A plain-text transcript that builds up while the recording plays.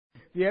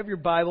If you have your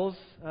Bibles,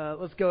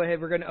 let's go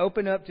ahead. We're going to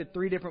open up to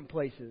 3 different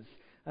places.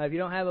 If you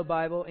don't have a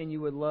Bible and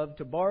you would love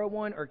to borrow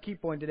one or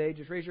keep one today,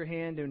 just raise your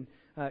hand and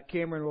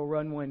Cameron will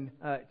run one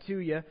to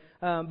you.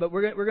 But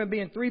we're going to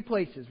be in 3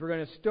 places. We're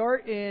going to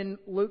start in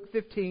Luke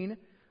 15.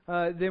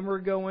 Then we're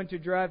going to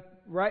drive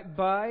right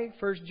by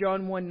 1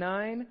 John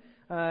 1:9.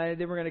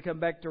 Then we're going to come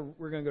back to,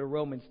 we're going to go to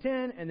Romans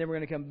 10. And then we're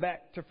going to come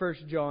back to 1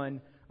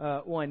 John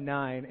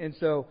 1:9. And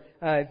so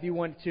if you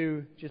want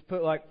to just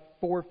put like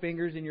 4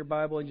 fingers in your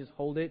Bible and just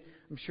hold it,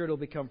 I'm sure it'll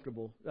be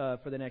comfortable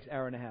for the next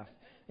hour and a half.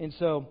 And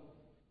so,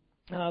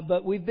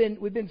 but we've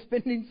been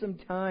spending some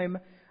time,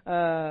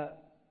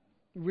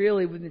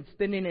 we've been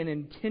spending an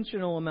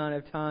intentional amount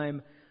of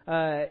time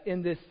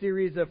in this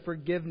series of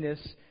forgiveness,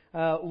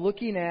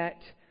 looking at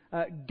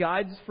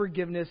God's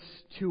forgiveness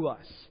to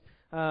us,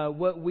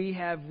 what we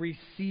have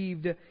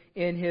received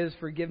in His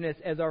forgiveness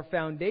as our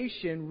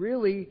foundation,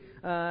 really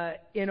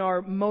in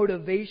our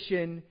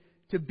motivation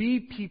to be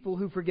people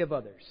who forgive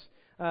others.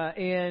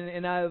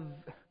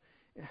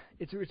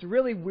 It's a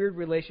really weird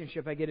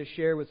relationship I get to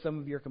share with some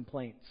of your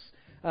complaints.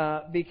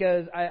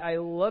 Because I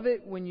love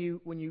it when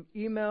you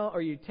email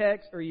or you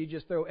text or you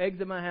just throw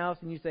eggs at my house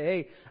and you say,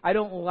 hey, I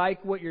don't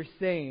like what you're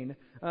saying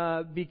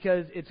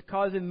because it's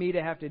causing me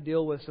to have to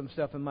deal with some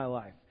stuff in my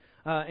life.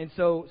 And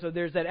so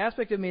there's that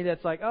aspect of me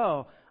that's like,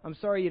 oh, I'm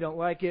sorry you don't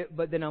like it,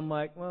 but then I'm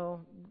like,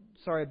 well,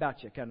 sorry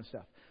about you kind of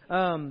stuff.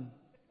 And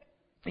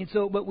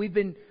so, but we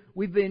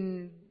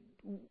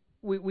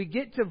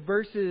get to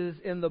verses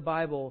in the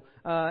Bible.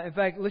 In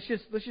fact, let's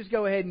just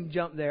go ahead and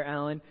jump there,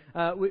 Alan.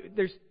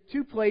 There's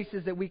 2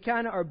 places that we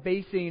kind of are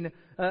basing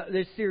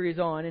this series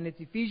on, and it's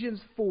Ephesians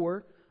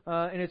 4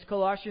 and it's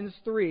Colossians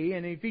 3.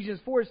 And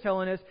Ephesians 4 is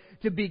telling us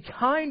to be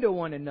kind to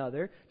one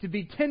another, to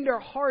be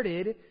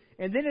tender-hearted,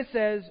 and then it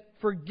says,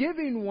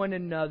 forgiving one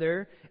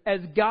another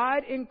as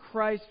God in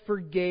Christ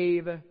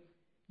forgave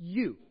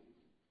you.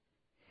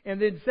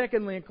 And then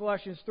secondly, in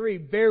Colossians 3,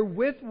 bear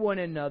with one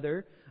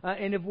another,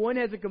 and if one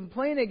has a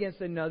complaint against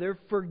another,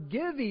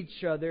 forgive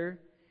each other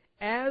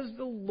as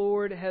the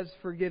Lord has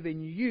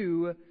forgiven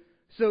you.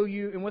 So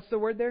you, and what's the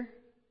word there?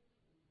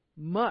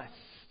 Must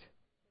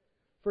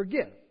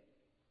forgive.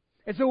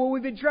 And so what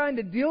we've been trying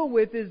to deal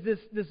with is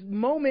this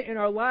moment in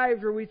our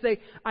lives where we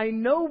say, I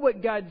know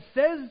what God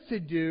says to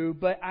do,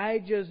 but I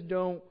just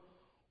don't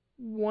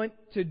want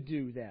to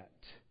do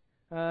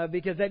that.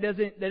 Because that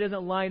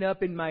doesn't line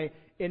up in my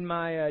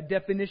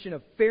definition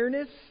of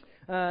fairness.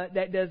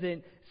 That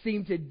doesn't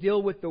seem to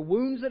deal with the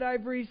wounds that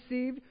I've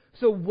received.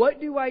 So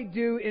what do I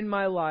do in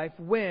my life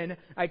when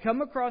I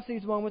come across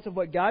these moments of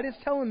what God is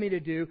telling me to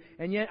do,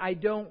 and yet I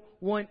don't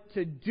want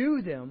to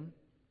do them?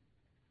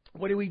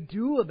 What do we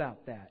do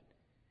about that?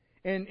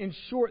 And in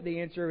short,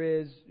 the answer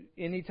is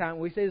anytime,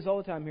 we say this all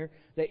the time here,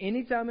 that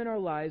anytime in our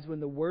lives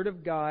when the Word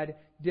of God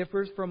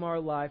differs from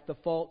our life, the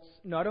fault's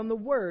not on the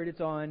Word,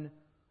 it's on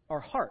our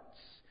hearts.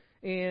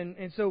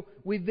 And so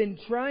we've been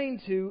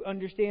trying to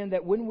understand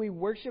that when we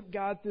worship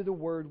God through the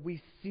Word, we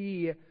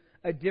see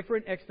a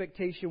different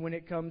expectation when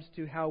it comes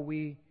to how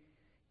we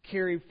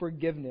carry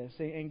forgiveness.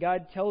 And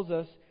God tells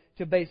us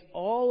to base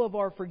all of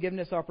our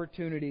forgiveness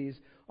opportunities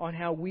on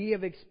how we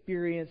have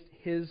experienced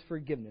His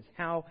forgiveness,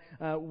 how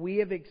we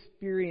have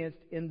experienced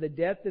in the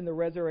death and the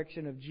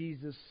resurrection of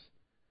Jesus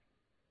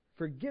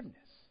forgiveness.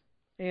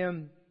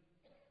 And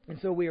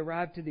so we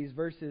arrive to these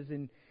verses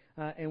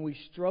and we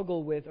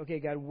struggle with, okay,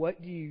 God,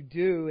 what do you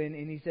do? And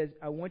He says,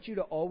 I want you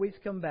to always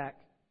come back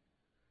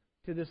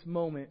to this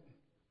moment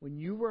when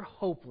you were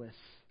hopeless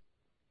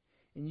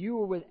and you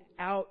were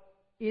without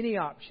any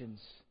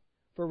options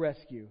for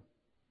rescue.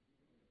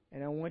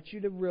 And I want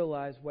you to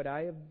realize what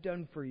I have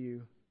done for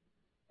you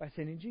by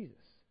sending Jesus.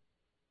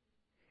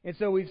 And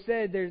so we've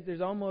said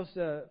there's almost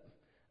a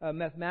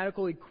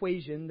mathematical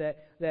equation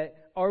that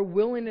our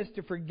willingness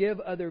to forgive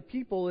other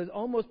people is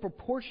almost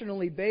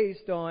proportionally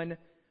based on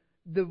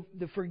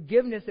the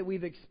forgiveness that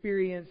we've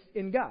experienced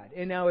in God.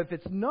 And now if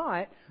it's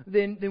not,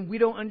 then we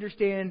don't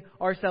understand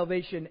our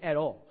salvation at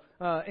all.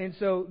 And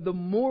so the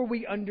more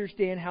we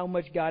understand how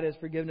much God has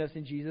forgiven us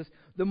in Jesus,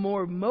 the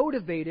more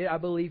motivated I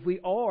believe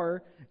we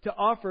are to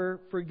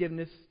offer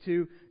forgiveness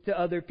to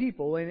other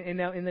people. And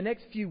now in the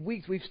next few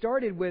weeks, we've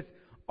started with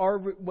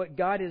what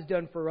God has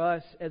done for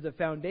us as a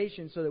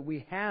foundation so that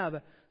we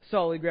have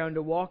solid ground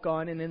to walk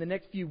on. And in the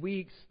next few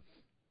weeks,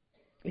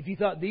 if you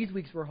thought these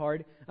weeks were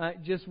hard,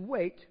 just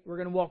wait. We're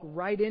going to walk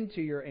right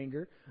into your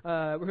anger.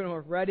 We're going to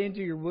walk right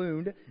into your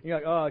wound. And you're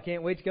like, oh, I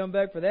can't wait to come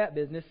back for that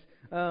business.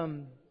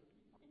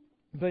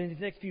 But in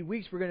the next few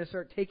weeks, we're going to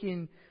start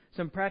taking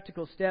some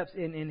practical steps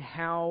in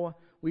how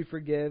we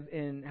forgive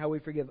and how we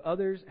forgive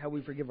others, how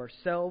we forgive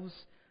ourselves.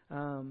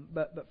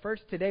 But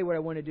first today, what I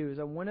want to do is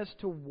I want us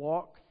to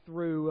walk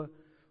through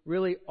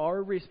really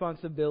our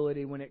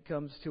responsibility when it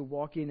comes to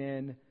walking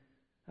in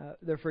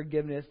the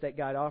forgiveness that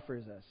God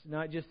offers us.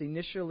 Not just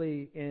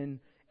initially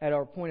at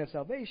our point of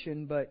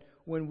salvation, but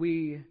when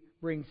we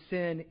bring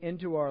sin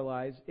into our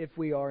lives, if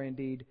we are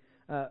indeed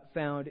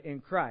found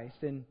in Christ.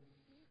 And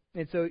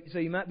so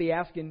you might be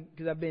asking,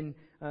 because I've been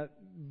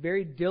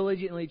very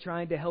diligently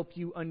trying to help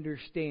you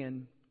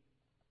understand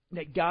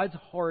that God's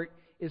heart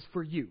is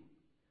for you,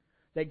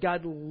 that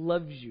God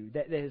loves you,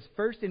 that His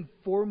first and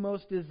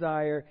foremost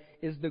desire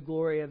is the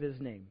glory of His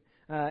name.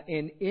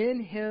 And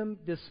in Him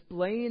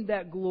displaying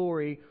that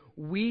glory,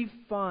 we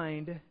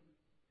find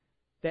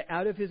that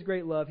out of His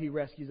great love, He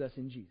rescues us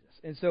in Jesus.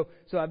 And so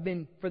I've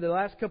been, for the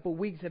last couple of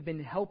weeks, have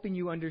been helping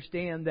you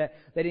understand that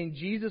in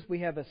Jesus we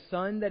have a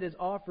Son that is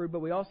offered, but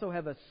we also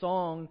have a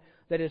song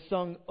that is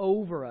sung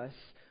over us.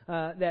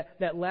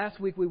 That last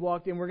week we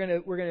walked in. We're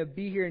gonna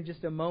be here in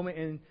just a moment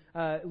in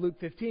Luke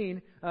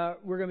 15.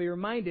 We're gonna be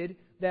reminded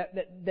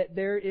that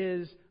there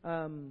is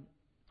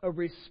a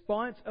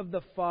response of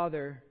the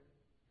Father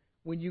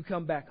when you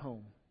come back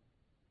home.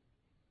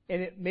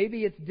 And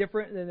maybe it's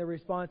different than the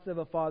response of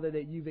a father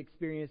that you've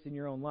experienced in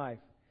your own life.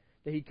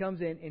 That He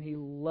comes in and He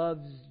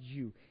loves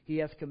you. He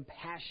has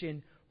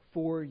compassion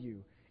for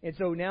you. And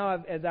so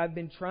now, as I've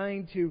been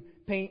trying to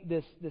paint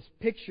this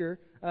picture,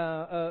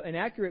 an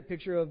accurate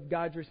picture of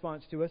God's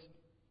response to us,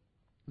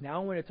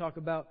 now I want to talk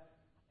about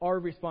our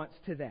response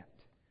to that.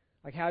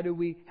 Like how do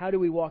we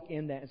walk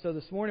in that? And so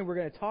this morning we're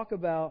going to talk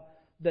about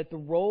the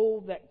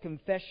role that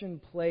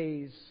confession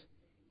plays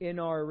in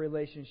our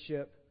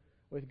relationship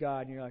with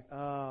God. And you're like,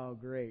 oh,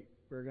 great,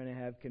 we're going to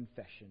have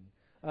confession.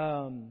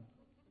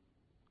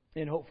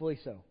 And hopefully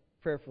so,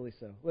 prayerfully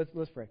so.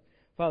 Let's pray.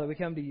 Father, we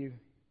come to You.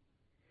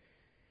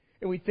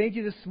 And we thank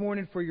You this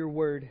morning for Your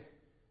Word.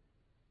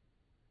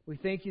 We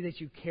thank You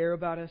that You care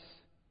about us.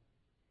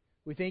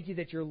 We thank You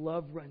that Your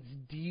love runs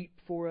deep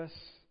for us.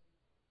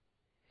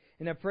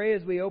 And I pray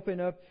as we open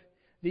up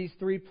these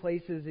three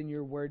places in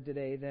Your Word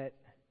today that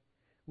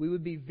we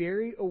would be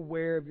very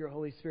aware of Your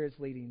Holy Spirit's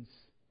leadings.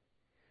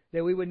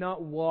 That we would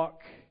not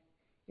walk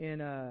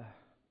in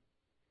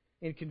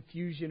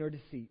confusion or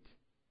deceit.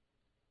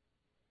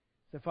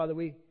 So, Father,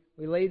 we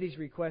lay these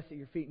requests at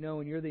Your feet,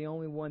 knowing You're the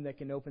only one that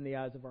can open the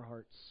eyes of our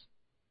hearts.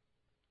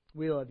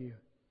 We love You.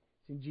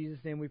 It's in Jesus'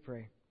 name we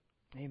pray.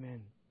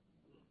 Amen.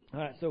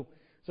 All right, so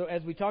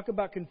as we talk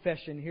about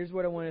confession, here's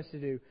what I want us to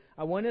do.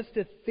 I want us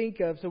to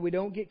think of, so we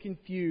don't get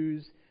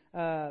confused,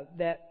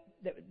 that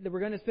we're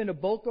going to spend a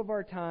bulk of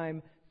our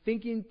time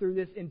thinking through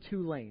this in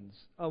two lanes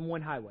on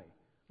one highway.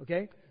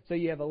 Okay? So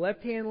you have a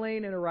left-hand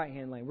lane and a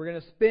right-hand lane. We're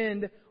going to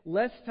spend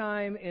less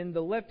time in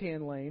the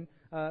left-hand lane,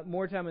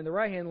 more time in the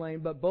right-hand lane,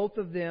 but both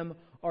of them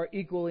are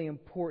equally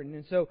important.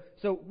 And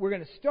so we're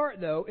going to start,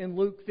 though, in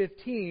Luke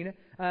 15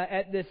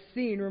 at this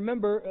scene.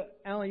 Remember,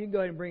 Alan, you can go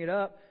ahead and bring it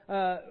up.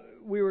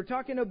 We were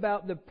talking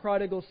about the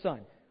prodigal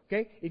son.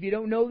 Okay? If you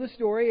don't know the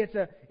story,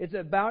 it's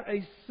about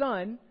a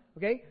son,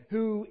 okay,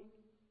 who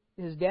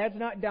his dad's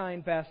not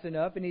dying fast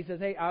enough, and he says,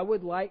 hey, I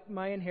would like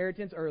my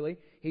inheritance early.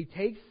 He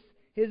takes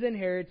his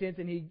inheritance,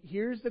 and he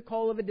hears the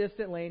call of a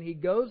distant land. He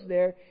goes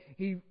there.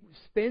 He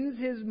spends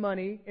his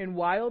money in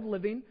wild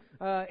living,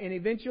 and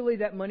eventually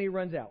that money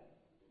runs out.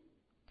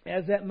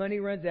 As that money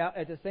runs out,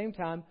 at the same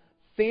time,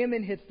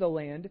 famine hits the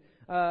land,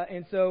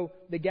 and so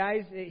the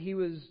guys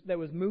that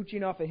was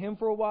mooching off of him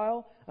for a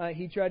while,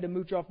 he tried to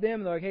mooch off them.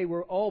 And they're like, hey,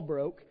 we're all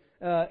broke,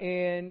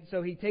 and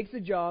so he takes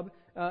a job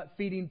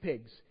feeding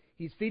pigs.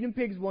 He's feeding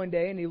pigs one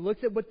day, and he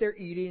looks at what they're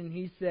eating, and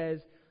he says,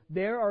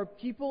 there are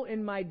people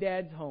in my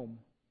dad's home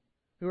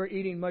who are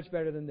eating much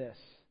better than this.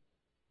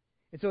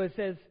 And so it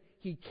says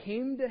he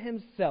came to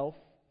himself.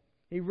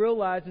 He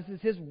realized this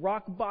is his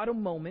rock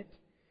bottom moment.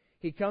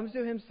 He comes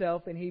to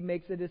himself and he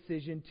makes a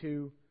decision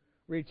to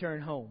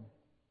return home.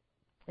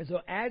 And so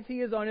as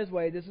he is on his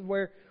way, this is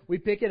where we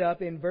pick it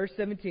up in verse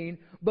 17.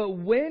 But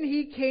when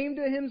he came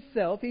to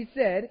himself, he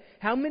said,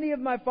 how many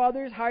of my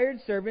father's hired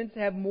servants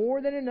have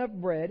more than enough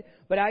bread,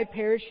 but I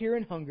perish here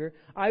in hunger?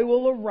 I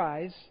will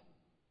arise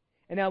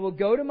and I will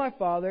go to my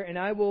father and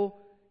I will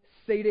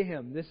say to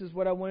him, this is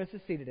what I want us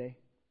to see today.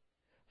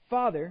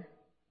 Father,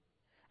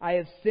 I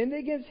have sinned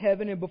against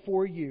heaven and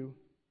before you.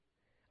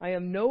 I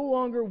am no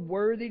longer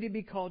worthy to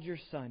be called your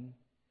son.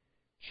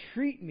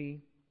 Treat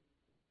me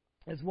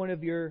as one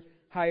of your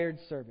hired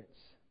servants.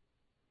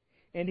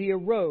 And he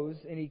arose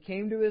and he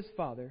came to his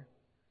father.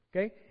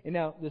 Okay? And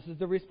now this is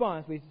the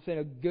response. We spent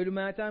a good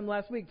amount of time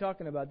last week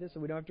talking about this, so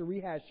we don't have to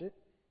rehash it.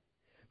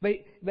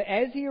 But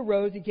as he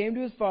arose, he came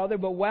to his father.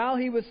 But while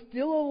he was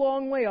still a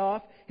long way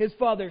off, his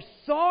father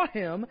saw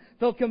him,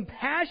 felt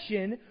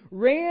compassion,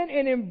 ran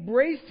and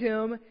embraced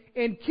him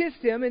and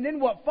kissed him. And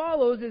then what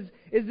follows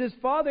is this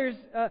father's,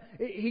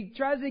 he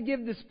tries to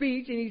give the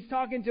speech and he's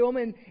talking to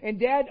him. And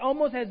dad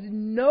almost has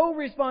no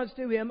response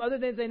to him other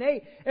than saying,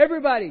 hey,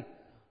 everybody,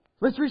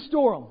 let's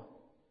restore him.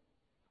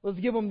 Let's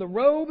give him the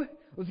robe.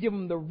 Let's give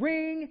him the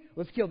ring.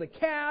 Let's kill the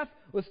calf.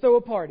 Let's throw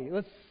a party.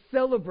 Let's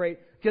celebrate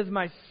because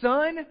my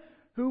son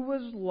who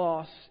was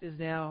lost is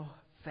now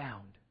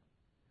found.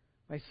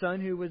 My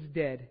son who was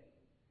dead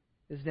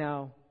is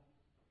now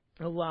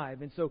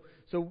alive. And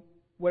so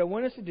what I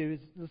want us to do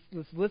is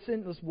let's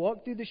listen, let's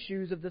walk through the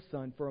shoes of the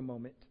son for a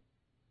moment.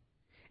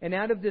 And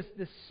out of this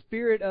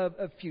spirit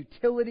of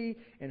futility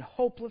and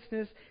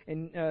hopelessness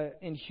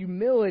and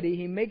humility,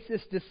 he makes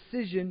this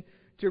decision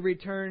to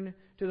return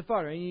to the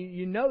father. And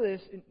you know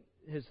this,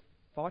 his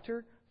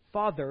father,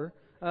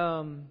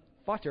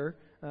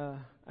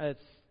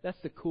 That's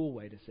the cool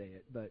way to say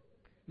it, but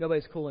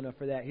nobody's cool enough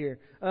for that here.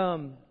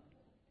 And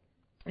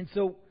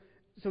so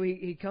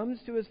he comes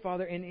to his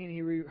father and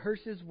he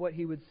rehearses what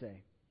he would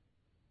say.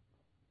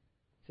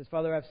 He says,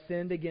 Father, I've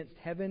sinned against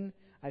heaven.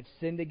 I've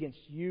sinned against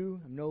you.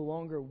 I'm no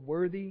longer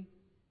worthy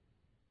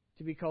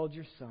to be called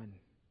your son.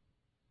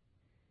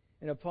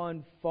 And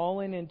upon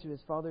falling into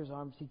his father's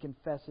arms, he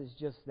confesses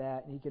just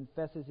that. And he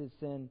confesses his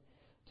sin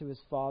to his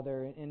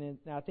father. And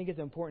I think it's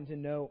important to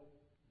note,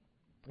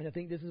 and I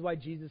think this is why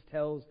Jesus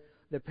tells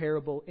the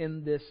parable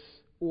in this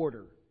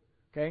order,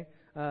 okay?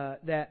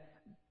 That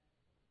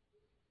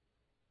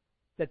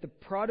the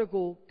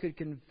prodigal could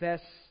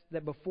confess,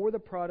 that before the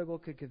prodigal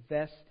could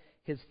confess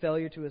his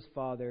failure to his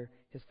father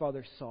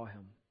saw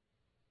him.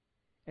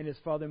 And his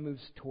father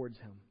moves towards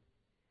him.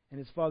 And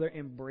his father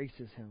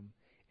embraces him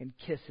and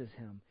kisses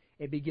him.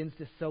 It begins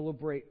to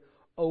celebrate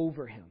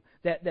over him.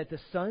 That the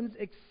son's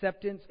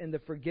acceptance and the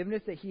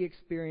forgiveness that he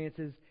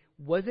experiences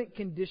wasn't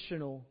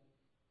conditional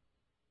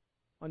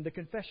on the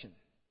confession.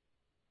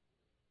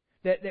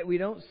 That we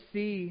don't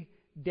see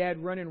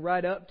Dad running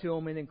right up to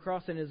him and then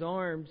crossing his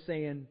arms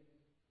saying,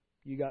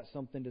 you got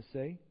something to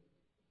say?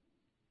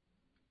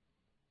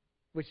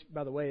 Which,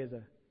 by the way, is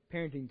a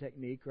parenting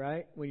technique,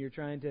 right? When you're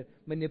trying to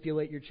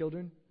manipulate your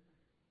children.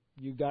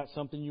 You got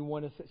something you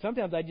want to say?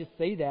 Sometimes I just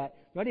say that,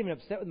 not even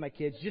upset with my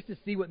kids, just to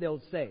see what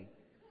they'll say.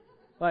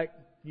 Like,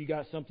 you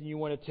got something you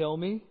want to tell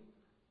me?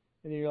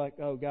 And then you're like,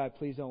 oh, God,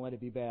 please don't let it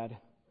be bad.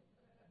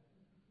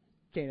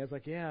 Okay, and I was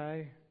like, yeah,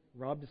 I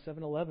robbed a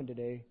 7-Eleven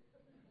today.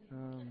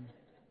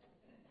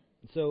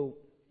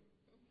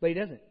 But he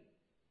doesn't.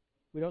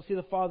 We don't see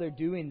the father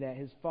doing that.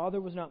 His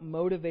father was not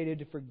motivated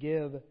to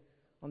forgive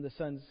on the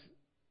son's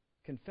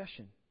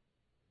confession.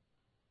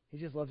 He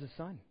just loves his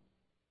son.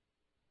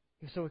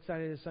 He was so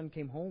excited his son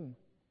came home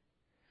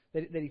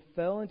that he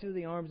fell into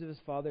the arms of his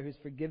father, whose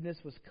forgiveness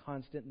was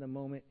constant in the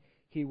moment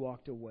he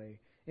walked away.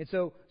 And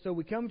so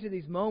we come to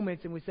these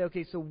moments and we say,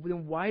 okay, so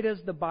then why does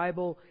the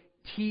Bible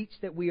teach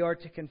that we are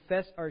to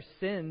confess our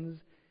sins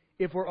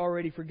if we're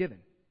already forgiven?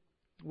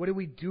 What do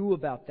we do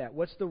about that?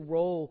 What's the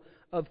role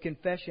of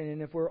confession?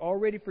 And if we're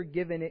already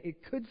forgiven,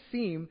 it could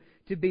seem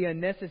to be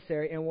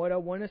unnecessary. And what I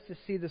want us to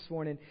see this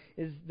morning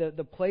is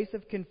the place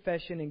of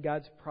confession in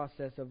God's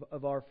process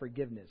of our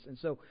forgiveness. And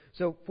so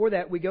for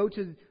that, we go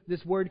to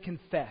this word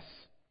confess.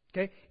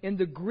 Okay? In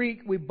the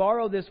Greek, we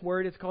borrow this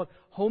word. It's called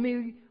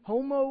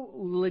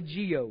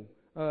homologio.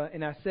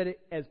 And I said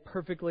it as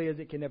perfectly as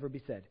it can ever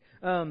be said.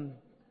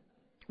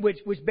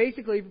 Which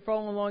basically, if you're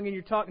following along in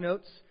your talk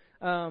notes,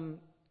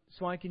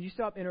 Swan, can you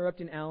stop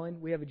interrupting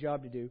Alan? We have a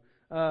job to do.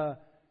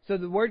 So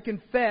the word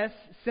confess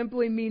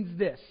simply means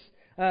this,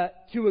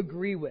 to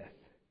agree with.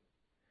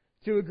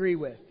 To agree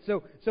with.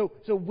 So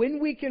when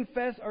we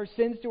confess our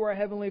sins to our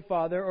Heavenly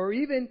Father, or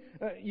even,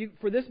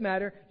 for this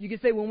matter, you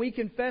can say when we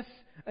confess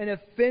an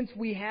offense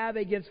we have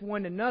against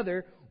one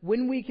another,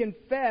 when we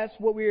confess,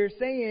 what we are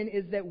saying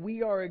is that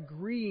we are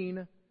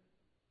agreeing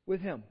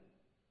with Him.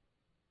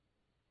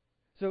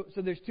 So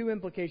there's two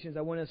implications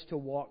I want us to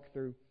walk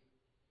through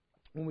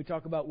when we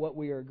talk about what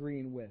we are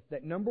agreeing with.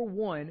 That number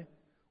one,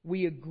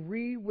 we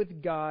agree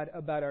with God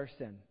about our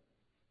sin.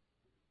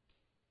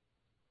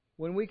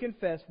 When we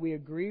confess, we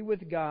agree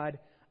with God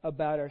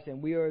about our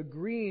sin. We are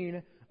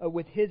agreeing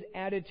with His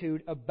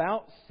attitude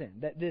about sin.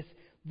 That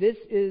this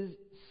is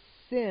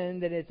sin,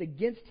 that it's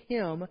against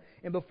Him,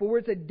 and before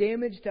it's a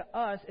damage to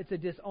us, it's a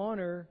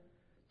dishonor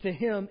to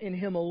Him and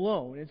Him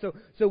alone. And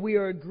so we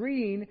are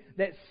agreeing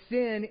that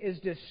sin is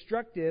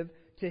destructive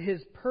to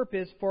His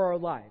purpose for our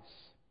lives.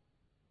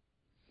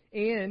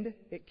 And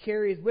it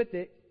carries with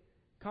it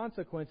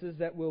consequences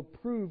that will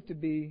prove to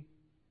be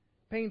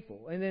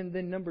painful. And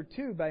then number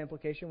two, by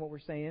implication, what we're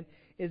saying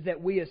is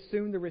that we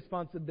assume the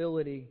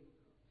responsibility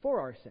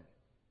for our sin.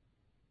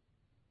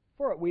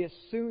 For it. We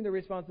assume the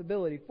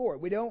responsibility for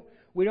it.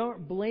 We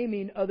aren't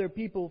blaming other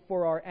people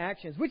for our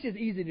actions, which is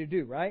easy to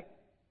do, right?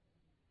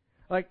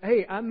 Like,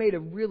 hey, I made a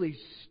really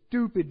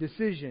stupid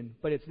decision,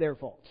 but it's their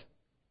fault.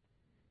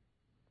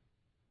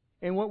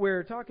 And what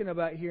we're talking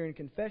about here in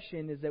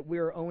confession is that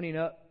we're owning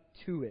up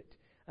to it.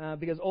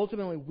 Because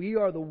ultimately we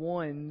are the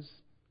ones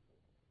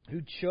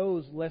who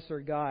chose lesser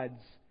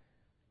gods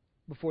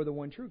before the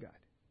one true God.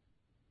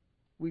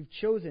 We've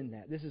chosen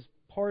that. This is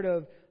part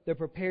of the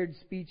prepared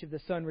speech of the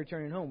son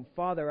returning home.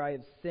 Father, I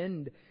have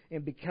sinned,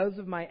 and because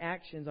of my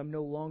actions, I'm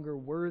no longer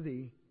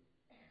worthy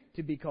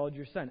to be called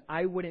your son.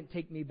 I wouldn't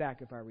take me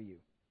back if I were you.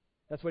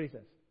 That's what he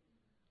says.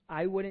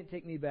 I wouldn't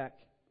take me back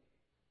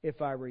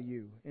if I were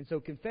you. And so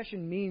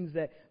confession means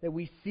that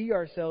we see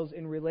ourselves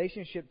in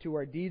relationship to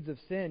our deeds of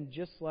sin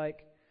just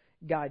like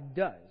God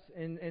does.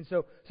 And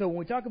so when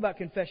we talk about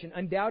confession,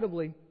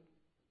 undoubtedly,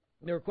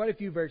 there are quite a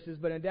few verses,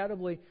 but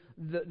undoubtedly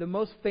the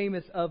most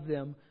famous of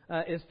them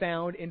is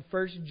found in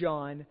 1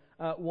 John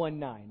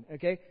 1:9.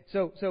 Okay?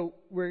 So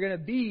we're going to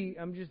be,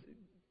 I'm just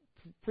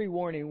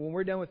pre-warning, when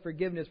we're done with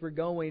forgiveness, we're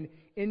going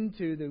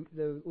into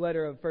the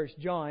letter of 1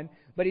 John.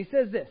 But he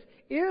says this,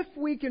 if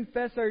we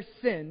confess our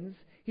sins,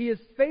 He is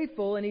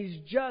faithful and He's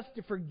just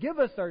to forgive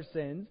us our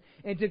sins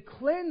and to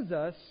cleanse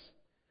us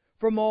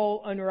from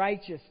all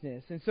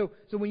unrighteousness. And so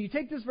when you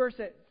take this verse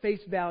at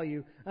face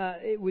value,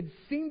 it would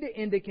seem to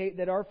indicate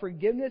that our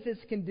forgiveness is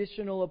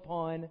conditional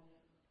upon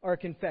our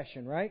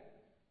confession, right?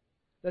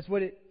 That's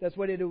what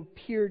it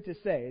appeared to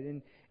say.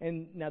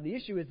 And now the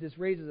issue is this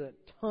raises a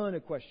ton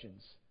of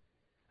questions.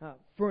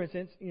 For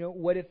instance,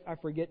 what if I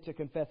forget to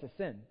confess a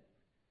sin?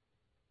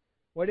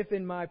 What if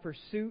in my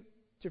pursuit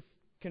to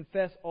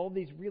confess all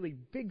these really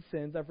big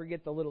sins, I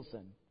forget the little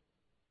sin?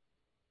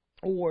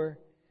 Or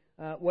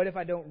what if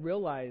I don't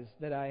realize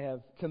that I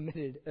have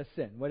committed a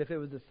sin? What if it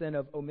was a sin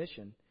of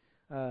omission?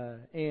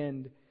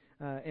 And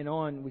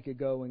on we could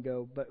go and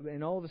go.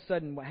 And all of a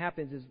sudden what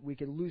happens is we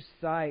could lose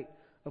sight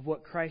of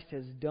what Christ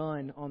has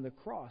done on the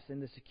cross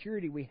and the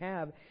security we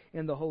have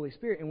in the Holy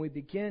Spirit. And we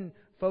begin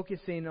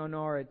focusing on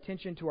our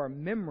attention to our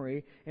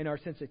memory and our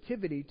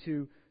sensitivity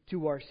to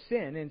our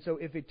sin. And so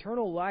if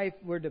eternal life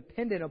were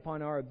dependent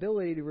upon our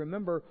ability to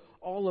remember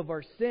all of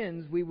our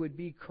sins, we would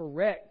be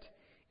correct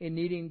in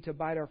needing to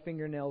bite our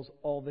fingernails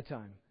all the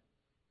time.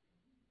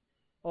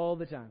 All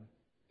the time.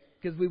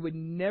 Because we would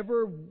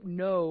never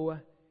know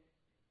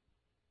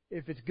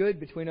if it's good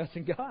between us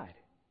and God.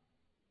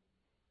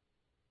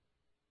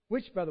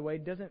 Which, by the way,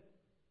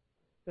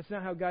 that's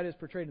not how God is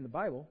portrayed in the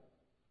Bible.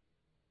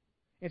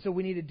 And so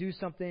we need to do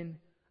something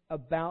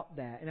about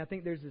that. And I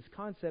think there's this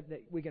concept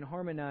that we can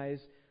harmonize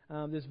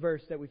this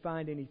verse that we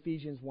find in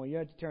Ephesians 1. You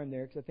don't have to turn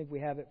there because I think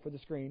we have it for the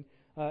screen.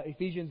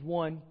 Ephesians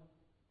 1,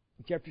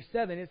 chapter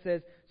 7, it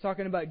says,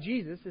 talking about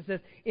Jesus, it says,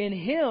 "In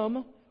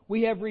Him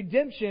we have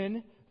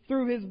redemption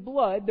through His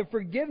blood, the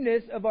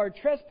forgiveness of our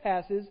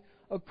trespasses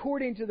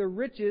according to the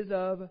riches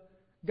of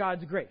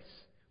God's grace."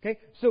 Okay,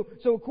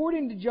 so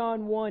according to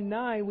John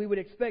 1:9, we would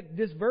expect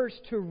this verse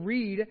to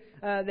read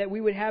that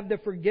we would have the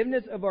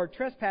forgiveness of our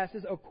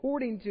trespasses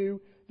according to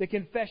the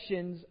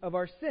confessions of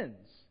our sins.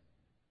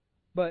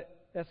 But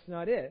that's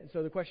not it.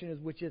 So the question is,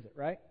 which is it,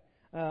 right?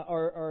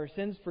 Are our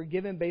sins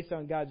forgiven based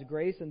on God's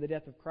grace and the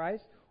death of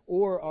Christ?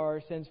 Or are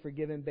our sins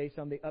forgiven based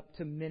on the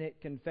up-to-minute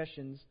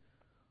confessions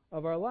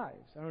of our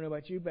lives? I don't know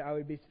about you, but I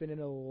would be spending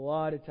a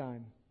lot of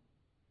time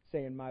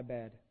saying my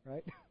bad,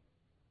 right?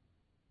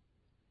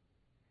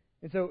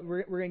 And so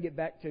we're going to get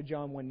back to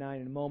John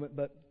 1:9 in a moment,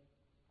 but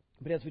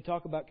as we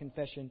talk about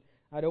confession,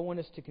 I don't want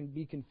us to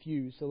be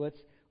confused. So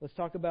let's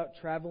talk about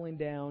traveling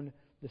down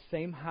the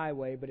same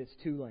highway, but it's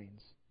two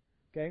lanes.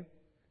 Okay?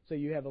 So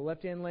you have a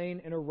left-hand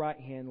lane and a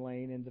right-hand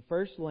lane, and the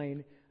first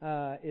lane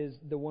is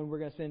the one we're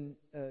going to spend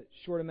a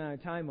short amount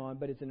of time on,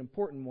 but it's an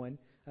important one.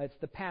 It's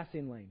the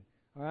passing lane.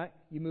 All right?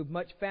 You move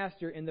much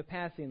faster in the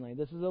passing lane.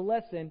 This is a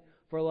lesson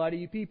for a lot of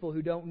you people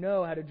who don't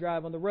know how to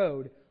drive on the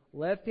road.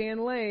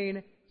 Left-hand lane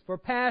is for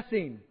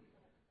passing.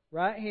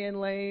 Right-hand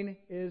lane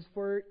is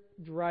for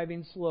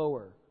driving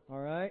slower. All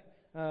right?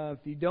 If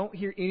you don't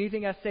hear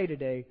anything I say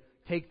today,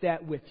 take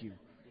that with you.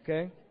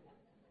 Okay?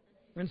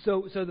 And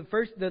so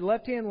the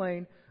left-hand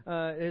lane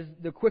is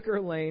the quicker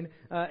lane,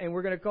 and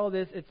we're going to call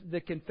this, it's the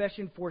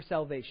confession for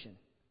salvation.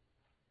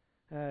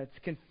 It's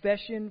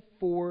confession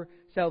for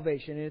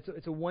salvation, and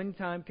it's a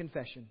one-time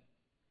confession,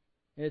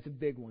 and it's a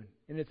big one,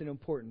 and it's an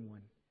important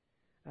one.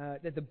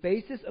 That the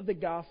basis of the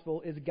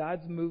gospel is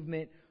God's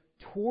movement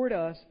toward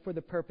us for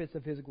the purpose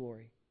of His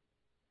glory.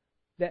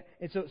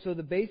 So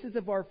the basis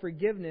of our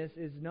forgiveness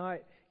is not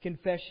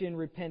confession,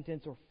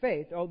 repentance, or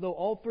faith, although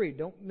all three,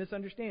 don't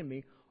misunderstand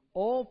me,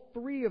 all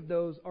three of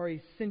those are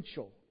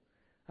essential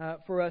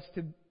for us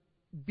to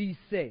be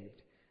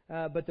saved.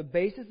 But the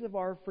basis of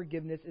our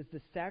forgiveness is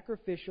the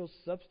sacrificial,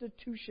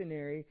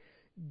 substitutionary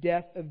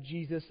death of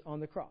Jesus on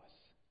the cross.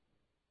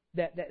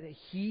 That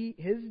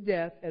His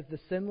death as the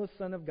sinless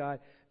Son of God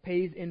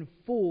pays in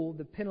full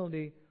the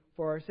penalty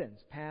for our sins,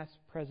 past,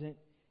 present,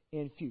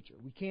 and future.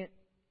 We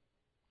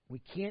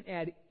can't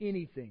add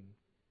anything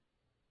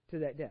to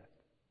that death,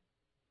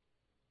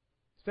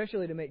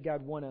 especially to make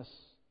God want us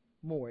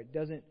more. It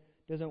doesn't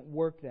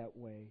work that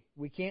way.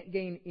 We can't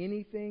gain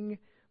anything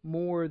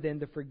more than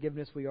the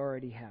forgiveness we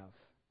already have.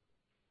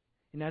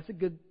 And that's a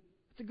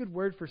good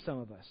word for some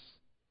of us.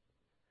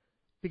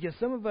 Because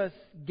some of us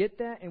get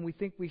that and we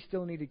think we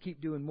still need to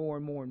keep doing more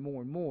and more and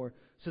more and more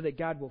so that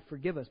God will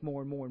forgive us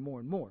more and more and more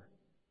and more.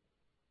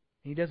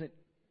 And He doesn't.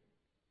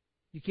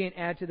 You can't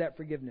add to that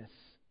forgiveness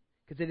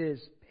because it is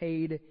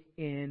paid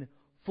in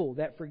full.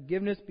 That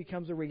forgiveness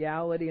becomes a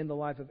reality in the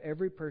life of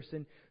every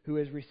person who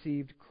has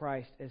received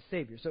Christ as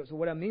Savior. So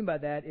what I mean by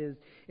that is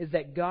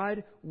that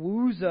God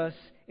woos us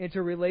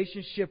into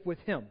relationship with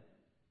Him.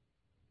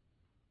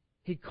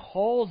 He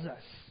calls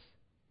us.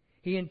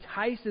 He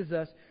entices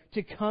us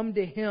to come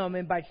to Him,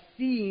 and by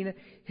seeing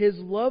His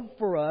love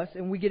for us,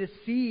 and we get to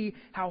see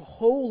how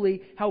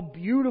holy, how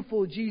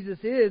beautiful Jesus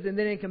is, and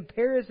then in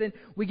comparison,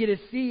 we get to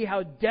see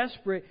how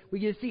desperate, we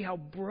get to see how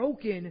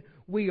broken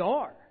we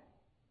are.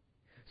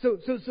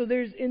 So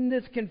there's in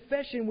this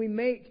confession we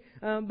make,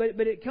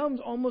 but it comes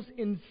almost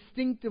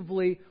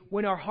instinctively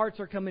when our hearts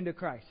are coming to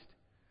Christ.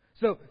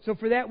 So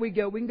for that we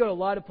can go to a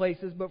lot of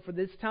places, but for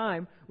this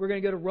time we're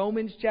going to go to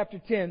Romans chapter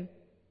 10,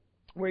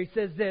 where he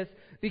says this,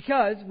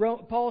 because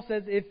Paul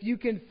says, if you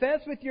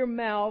confess with your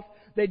mouth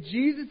that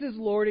Jesus is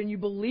Lord and you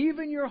believe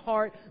in your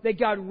heart that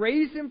God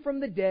raised Him from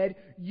the dead,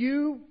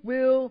 you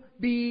will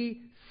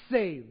be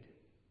saved.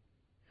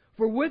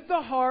 For with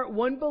the heart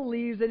one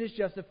believes and is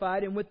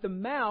justified, and with the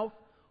mouth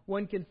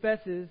one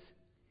confesses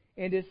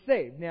and is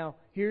saved. Now,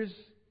 here's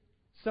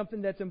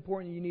something that's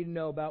important you need to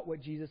know about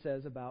what Jesus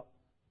says about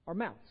our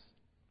mouths.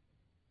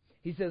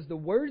 He says the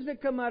words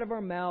that come out of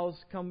our mouths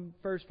come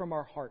first from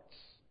our hearts.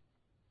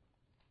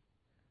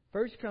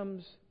 First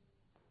comes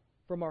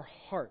from our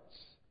hearts.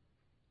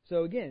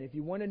 So again, if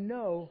you want to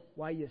know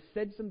why you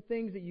said some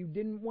things that you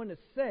didn't want to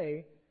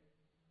say,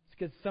 it's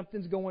because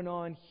something's going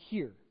on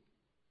here.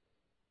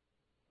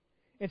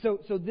 And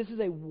so this is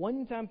a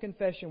one-time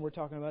confession we're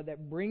talking about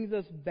that brings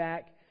us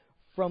back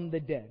from the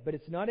dead. But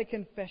it's not a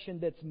confession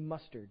that's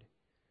mustered.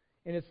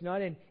 And it's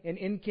not an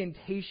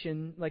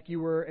incantation like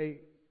you were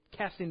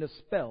casting a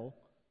spell.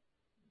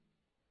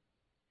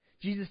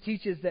 Jesus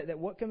teaches that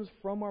what comes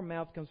from our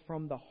mouth comes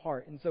from the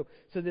heart. And so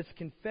this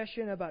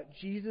confession about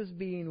Jesus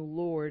being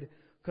Lord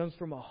comes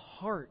from a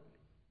heart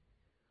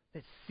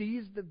that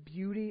sees the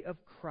beauty of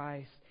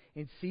Christ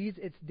and sees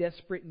its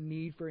desperate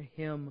need for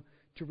Him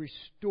to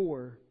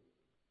restore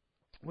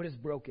what is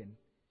broken.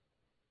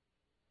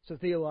 So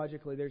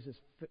theologically, there's this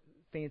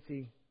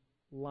fancy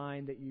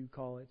line that you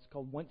call it. It's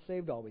called once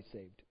saved, always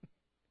saved.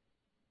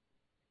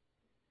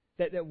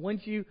 that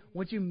once you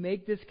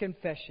make this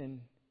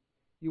confession,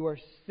 you are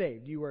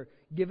saved. You are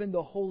given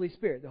the Holy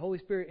Spirit. The Holy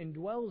Spirit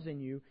indwells in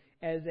you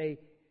as a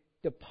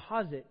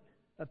deposit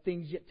of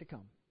things yet to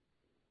come.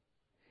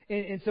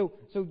 And so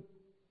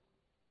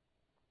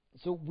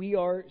we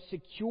are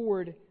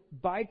secured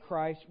by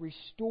Christ,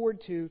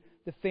 restored to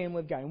the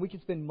family of God. And we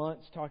could spend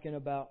months talking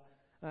about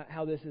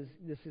how this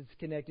is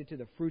connected to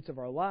the fruits of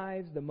our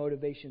lives, the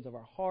motivations of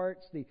our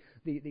hearts,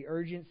 the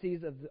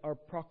urgencies of our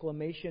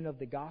proclamation of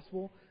the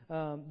gospel.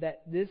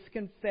 That this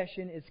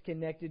confession is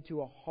connected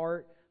to a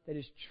heart that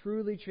is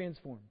truly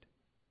transformed.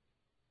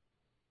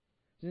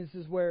 And this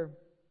is where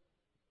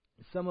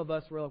some of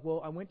us were like,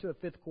 well, I went to a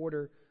fifth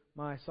quarter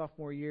my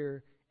sophomore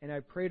year, and I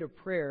prayed a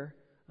prayer,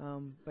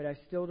 but I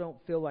still don't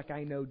feel like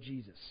I know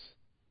Jesus.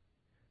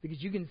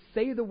 Because you can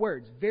say the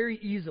words very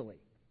easily.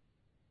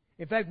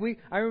 In fact,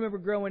 I remember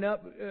growing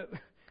up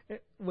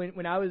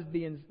when I was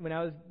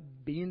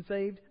being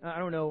saved. I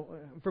don't know,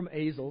 I'm from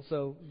Azle,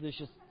 so let's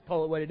just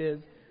call it what it is.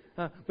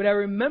 But I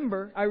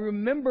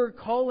remember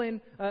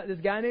calling this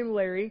guy named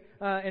Larry,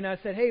 and I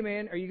said, "Hey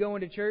man, are you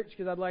going to church?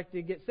 Because I'd like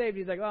to get saved."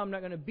 He's like, "Oh, I'm not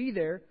going to be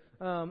there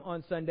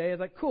on Sunday." I was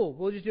like, "Cool,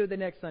 we'll just do it the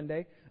next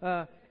Sunday."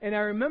 And I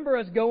remember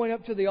us going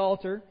up to the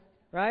altar,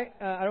 right?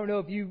 I don't know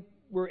if you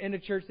were in a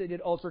church that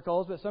did altar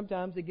calls, but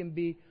sometimes it can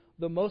be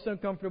the most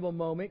uncomfortable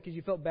moment because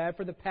you felt bad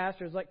for the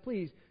pastor. It's like,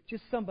 please,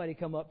 just somebody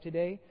come up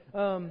today.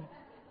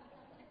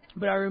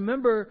 But I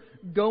remember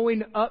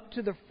going up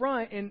to the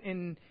front,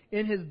 and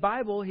in his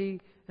Bible,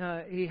 he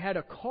had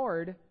a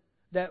card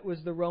that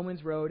was the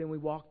Romans road, and we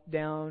walked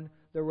down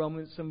the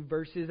Romans, some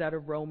verses out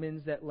of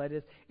Romans that led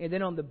us. And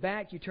then on the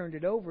back, you turned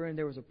it over, and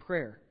there was a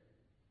prayer.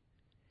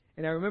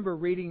 And I remember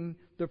reading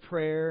the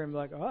prayer and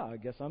like, I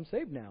guess I'm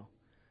saved now.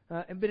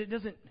 But it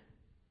doesn't.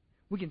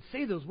 We can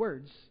say those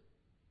words.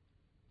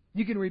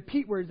 You can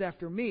repeat words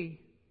after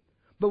me.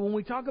 But when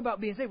we talk about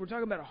being saved, we're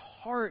talking about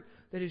a heart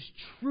that is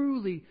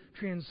truly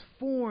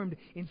transformed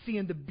in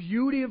seeing the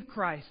beauty of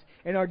Christ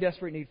and our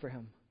desperate need for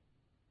Him.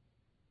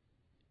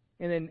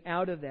 And then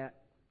out of that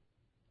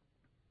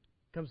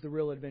comes the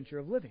real adventure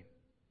of living.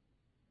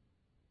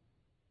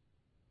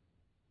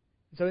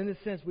 So in this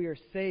sense, we are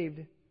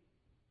saved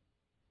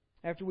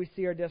after we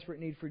see our desperate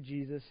need for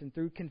Jesus, and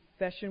through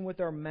confession with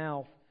our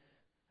mouth,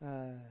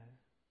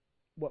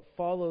 what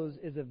follows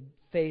is a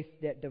faith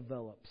that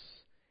develops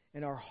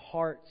in our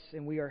hearts,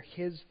 and we are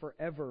His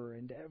forever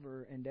and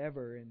ever and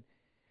ever. And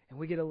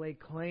we get to lay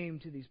claim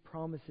to these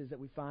promises that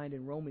we find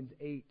in Romans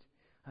 8.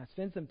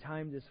 Spend some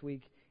time this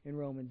week in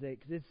Romans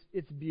 8, because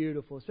it's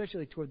beautiful,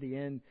 especially toward the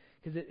end,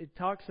 because it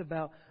talks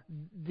about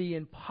the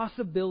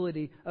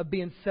impossibility of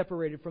being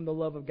separated from the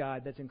love of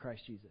God that's in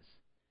Christ Jesus.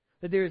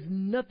 That there is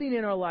nothing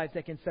in our lives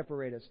that can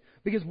separate us,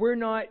 because we're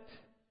not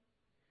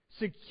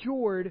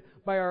secured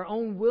by our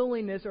own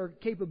willingness or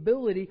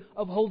capability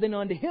of holding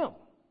on to Him.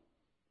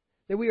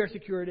 That we are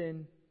secured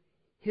in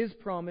His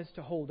promise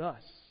to hold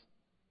us.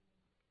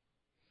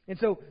 And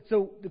so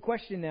the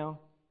question now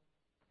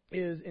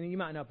is, and you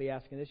might not be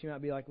asking this, you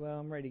might be like, well,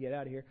 I'm ready to get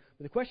out of here.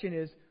 But the question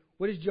is,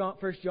 what is 1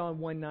 John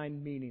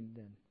 1:9 meaning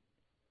then?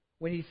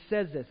 When he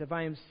says this, if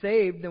I am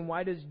saved, then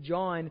why does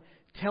John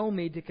tell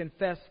me to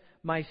confess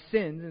my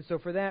sins? And so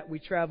for that, we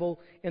travel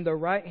in the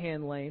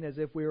right-hand lane as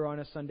if we were on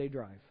a Sunday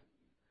drive.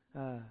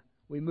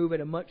 We move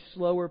at a much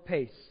slower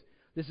pace.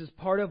 This is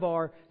part of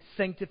our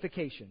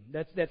sanctification.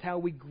 That's how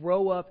we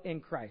grow up in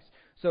Christ.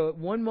 So at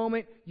one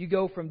moment, you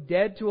go from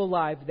dead to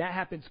alive. That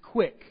happens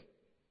quick.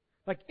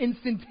 Like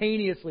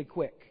instantaneously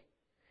quick.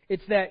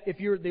 It's that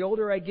the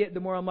older I get, the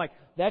more I'm like,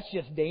 that's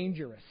just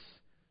dangerous.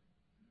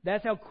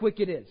 That's how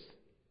quick it is.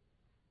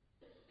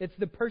 It's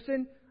the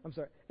person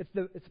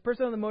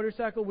on the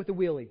motorcycle with the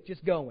wheelie,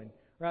 just going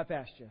right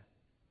past you.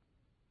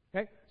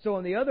 Okay? So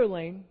on the other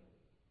lane,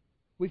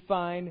 we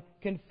find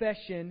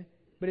confession,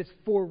 but it's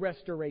for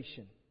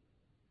restoration.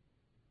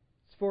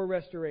 It's for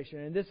restoration.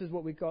 And this is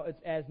what we call,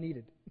 it's as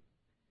needed.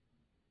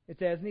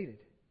 It's as needed.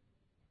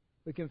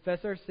 We confess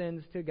our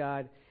sins to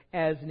God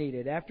as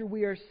needed. After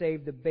we are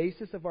saved, the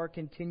basis of our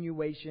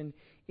continuation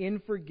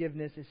in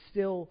forgiveness is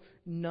still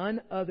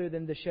none other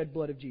than the shed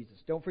blood of Jesus.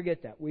 Don't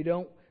forget that. We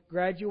don't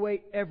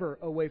graduate ever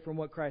away from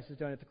what Christ has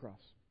done at the cross.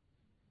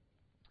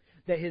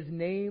 That His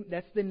name,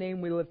 that's the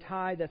name we lift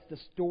high, that's the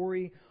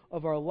story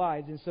of our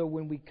lives. And so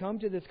when we come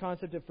to this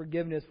concept of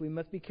forgiveness, we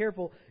must be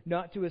careful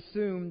not to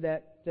assume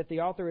that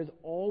the author is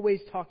always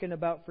talking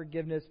about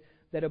forgiveness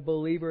that a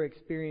believer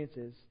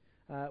experiences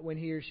when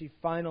he or she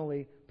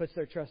finally puts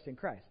their trust in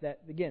Christ.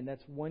 That, again,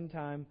 that's one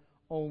time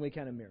only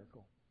kind of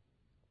miracle.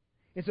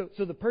 And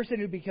so the person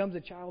who becomes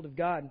a child of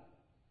God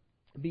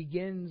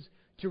begins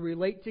to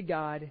relate to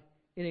God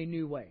in a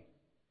new way.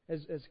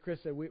 As Chris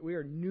said, we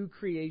are new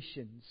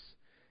creations.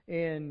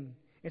 And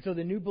so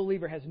the new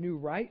believer has new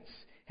rights,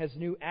 has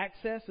new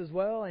access as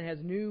well, and has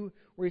new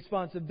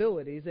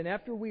responsibilities. And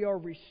after we are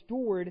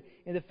restored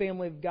in the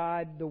family of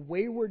God, the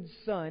wayward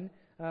son,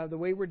 the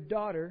wayward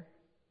daughter,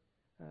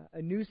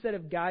 a new set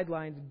of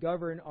guidelines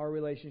govern our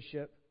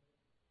relationship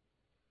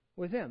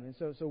with Him.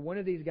 And so one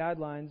of these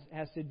guidelines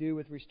has to do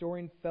with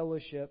restoring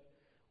fellowship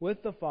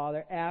with the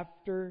Father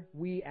after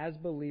we as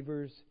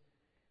believers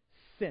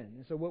sin.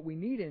 And so what we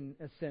need in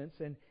a sense,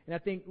 and I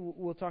think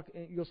we'll talk,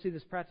 you'll see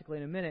this practically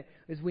in a minute,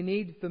 is we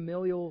need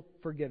familial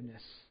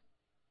forgiveness.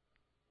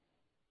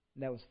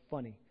 That was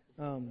funny.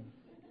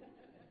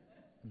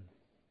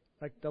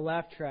 Like the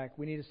laugh track,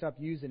 we need to stop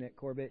using it,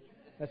 Corbett.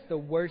 That's the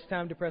worst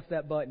time to press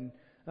that button.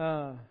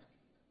 So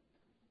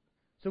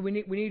we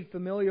need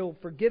familial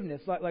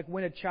forgiveness, like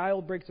when a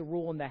child breaks a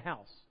rule in the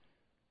house,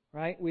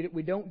 right?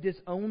 We don't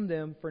disown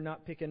them for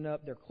not picking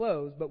up their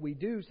clothes, but we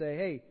do say,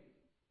 hey,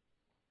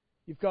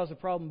 you've caused a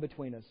problem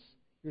between us.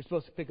 You're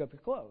supposed to pick up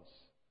your clothes.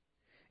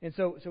 And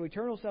so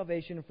eternal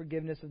salvation and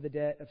forgiveness of the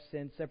debt of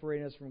sin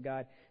separating us from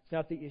God, it's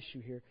not the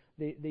issue here.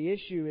 The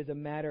issue is a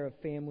matter of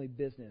family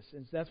business.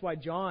 And so that's why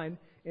John,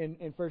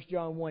 in 1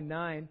 John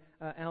 1:9,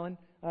 Alan,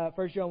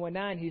 1 John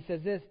 1:9, he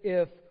says this,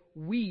 if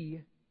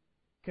we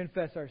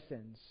confess our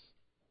sins,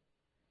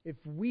 if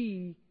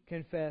we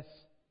confess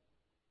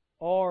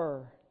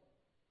our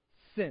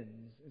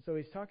sins. And so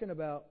he's talking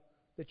about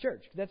the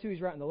church. That's who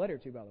he's writing the letter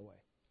to, by the way.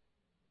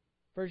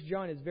 1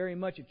 John is very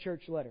much a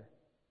church letter.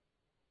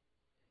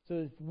 So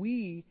if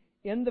we,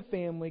 in the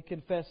family,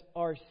 confess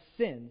our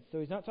sins. So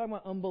he's not talking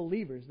about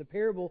unbelievers. The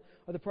parable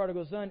of the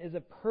prodigal son is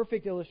a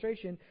perfect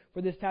illustration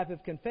for this type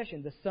of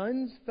confession. The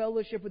son's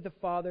fellowship with the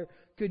Father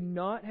could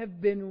not have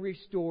been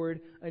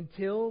restored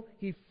until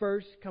he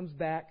first comes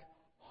back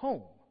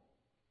home.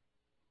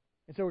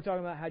 And so we're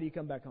talking about how do you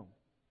come back home?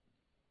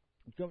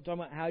 We're talking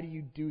about how do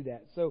you do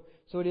that. So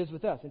it is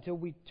with us. Until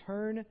we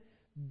turn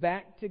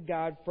back to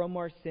God from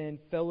our sin,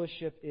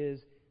 fellowship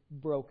is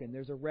broken.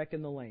 There's a wreck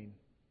in the lane.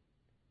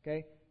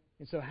 Okay?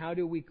 And so how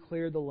do we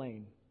clear the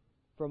lane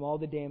from all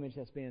the damage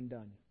that's been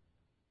done?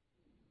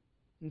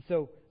 And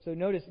so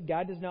notice,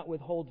 God does not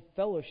withhold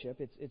fellowship.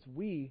 It's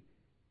we,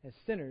 as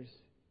sinners,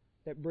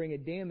 that bring a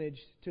damage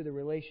to the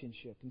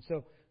relationship. And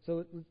so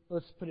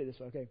let's put it this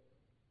way, okay?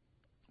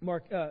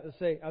 Mark, let's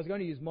say, I was going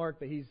to use Mark,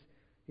 but he's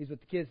with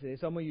the kids today,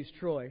 so I'm going to use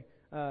Troy.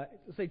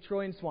 Let's say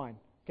Troy and Swine,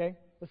 okay?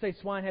 Let's say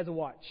Swine has a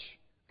watch,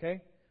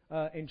 okay?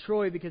 And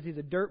Troy, because he's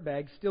a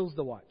dirtbag, steals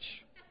the watch,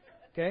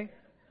 okay?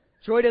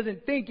 Troy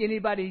doesn't think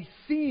anybody's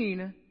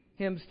seen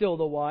him steal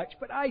the watch,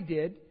 but I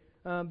did,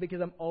 because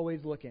I'm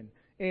always looking.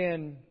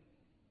 And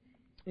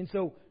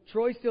so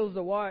Troy steals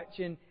the watch,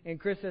 and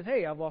Chris says,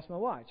 hey, I've lost my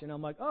watch. And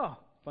I'm like, oh,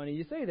 funny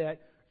you say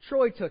that.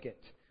 Troy took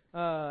it.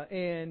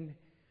 And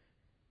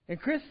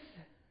Chris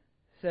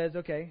says,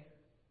 okay,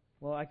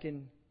 well, I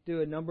can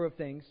do a number of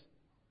things.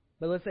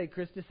 But let's say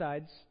Chris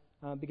decides,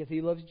 because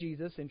he loves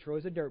Jesus and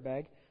Troy's a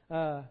dirtbag.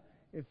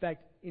 In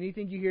fact,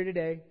 anything you hear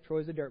today,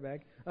 Troy's a dirtbag.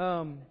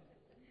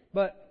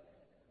 But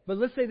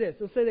let's say this.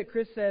 Let's say that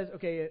Chris says,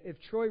 okay, if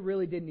Troy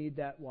really did need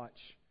that watch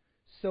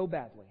so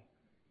badly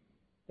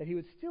that he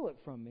would steal it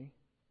from me,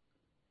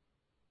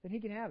 then he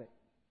can have it.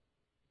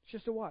 It's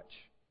just a watch.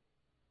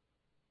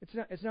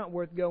 It's not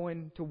worth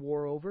going to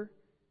war over.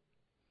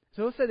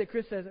 So let's say that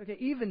Chris says, okay,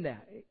 even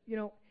that,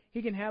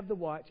 he can have the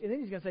watch. And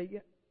then he's going to say, yeah,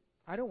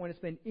 I don't want to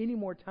spend any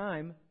more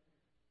time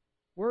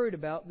worried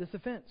about this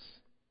offense.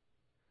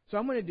 So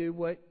I'm going to do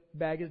what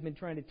Bag has been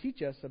trying to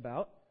teach us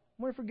about.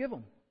 I'm going to forgive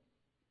him.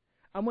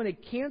 I'm going to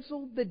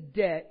cancel the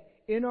debt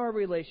in our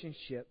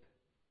relationship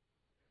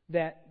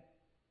that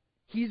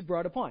he's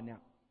brought upon. Now,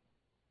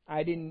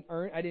 I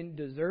didn't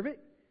deserve it.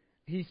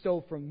 He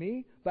stole from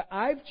me, but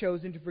I've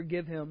chosen to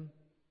forgive him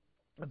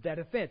of that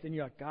offense. And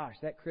you're like, gosh,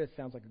 that Chris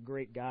sounds like a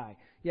great guy.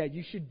 Yeah,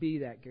 you should be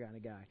that kind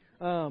of guy.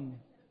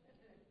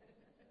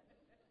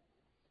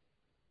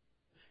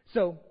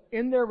 So,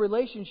 in their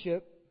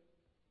relationship,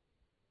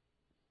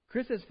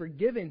 Chris has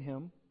forgiven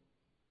him.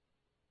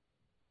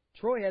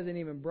 Troy hasn't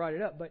even brought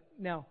it up. But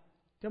now,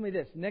 tell me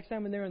this. Next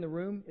time when they're in the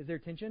room, is there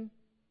tension?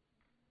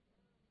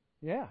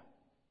 Yeah.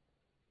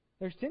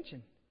 There's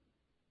tension.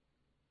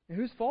 And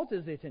whose fault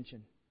is the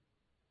attention?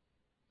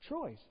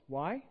 Troy's.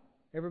 Why?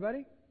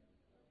 Everybody?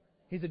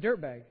 He's a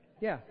dirtbag.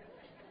 Yeah.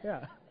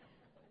 Yeah.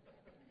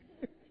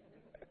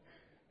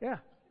 Yeah.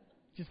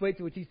 Just wait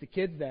till we teach the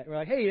kids that. We're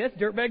like, hey, that's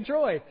dirtbag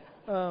Troy.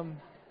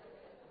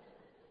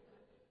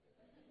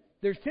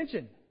 There's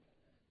tension.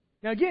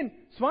 Now again,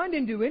 Swine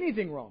didn't do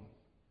anything wrong.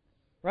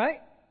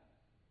 Right?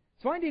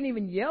 Swine didn't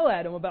even yell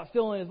at him about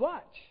stealing his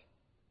watch.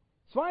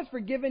 Swine's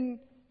forgiven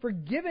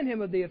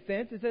him of the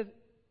offense and says,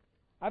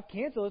 I've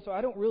canceled it, so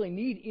I don't really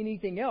need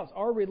anything else.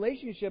 Our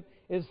relationship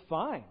is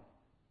fine.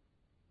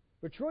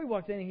 But Troy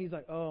walks in and he's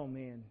like, oh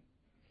man,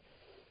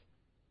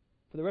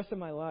 for the rest of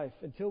my life,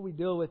 until we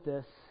deal with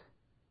this,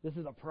 this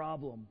is a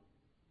problem.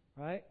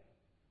 Right?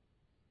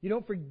 You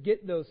don't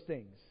forget those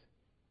things.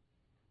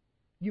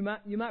 You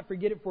might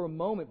forget it for a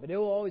moment, but it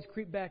will always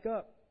creep back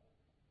up.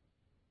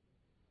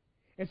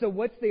 And so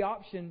what's the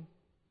option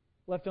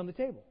left on the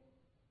table?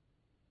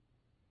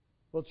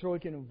 Well, Troy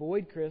can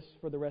avoid Chris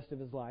for the rest of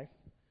his life,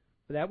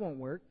 but that won't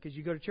work because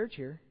you go to church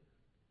here,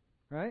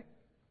 right?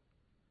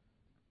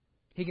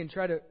 He can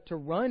try to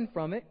run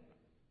from it,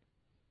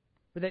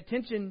 but that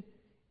tension,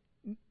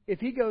 if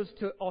he goes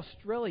to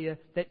Australia,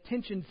 that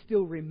tension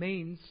still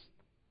remains.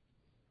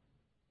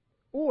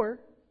 Or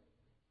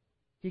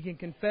he can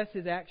confess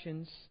his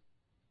actions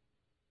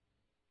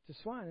to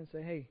Swine and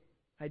say, hey,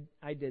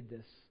 I did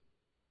this.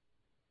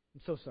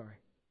 I'm so sorry.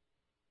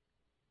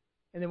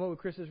 And then what would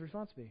Chris's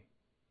response be?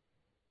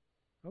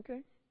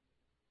 Okay.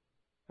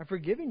 I've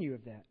forgiven you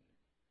of that.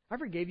 I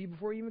forgave you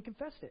before you even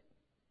confessed it.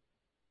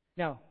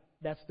 Now,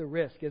 that's the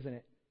risk, isn't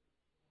it?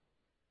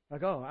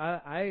 Like, oh,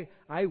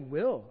 I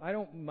will. I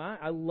don't mind.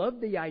 I love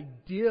the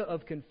idea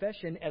of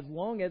confession as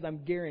long as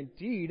I'm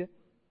guaranteed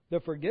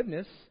the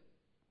forgiveness.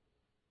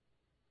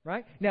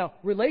 Right? Now,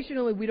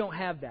 relationally, we don't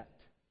have that.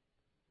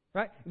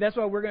 Right? That's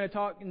why we're going to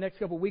talk in the next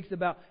couple of weeks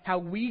about how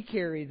we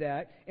carry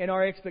that and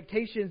our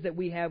expectations that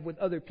we have with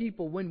other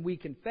people when we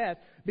confess,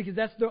 because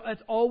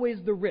that's always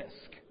the risk.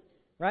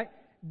 Right?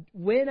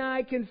 When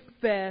I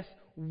confess,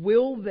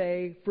 will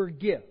they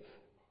forgive?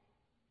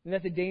 And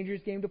that's a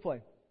dangerous game to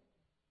play.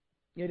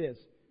 It is.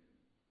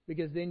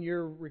 Because then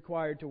you're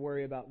required to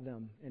worry about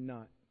them and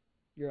not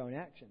your own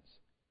actions.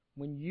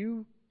 When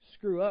you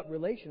screw up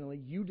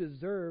relationally,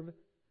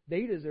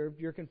 they deserve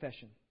your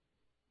confession.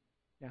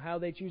 Now, how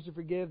they choose to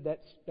forgive,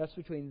 that's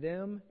between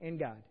them and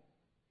God.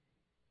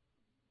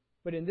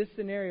 But in this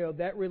scenario,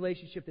 that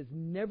relationship is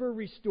never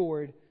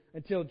restored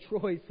until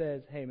Troy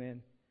says, hey,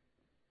 man,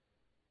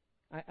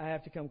 I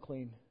have to come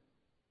clean.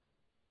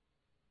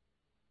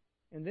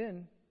 And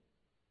then,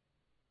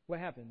 what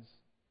happens?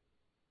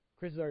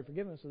 Chris has already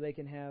forgiven them, so they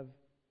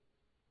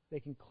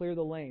can clear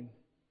the lane.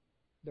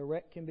 The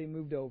wreck can be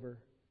moved over.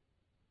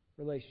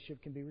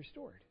 Relationship can be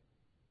restored.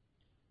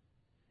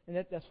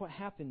 And that's what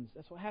happens.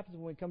 That's what happens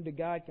when we come to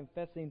God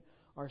confessing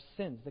our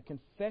sins. The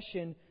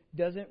confession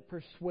doesn't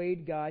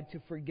persuade God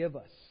to forgive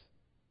us.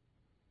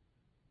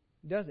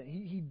 It doesn't.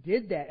 He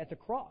did that at the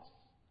cross.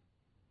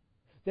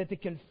 That the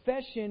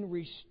confession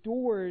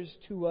restores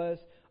to us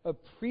a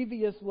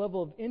previous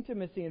level of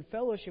intimacy and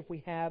fellowship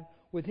we have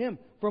with Him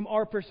from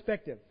our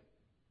perspective.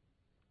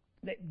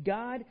 That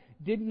God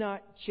did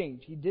not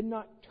change. He did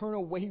not turn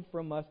away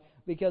from us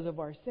because of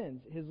our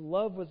sins. His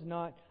love was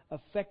not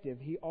effective.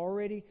 He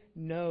already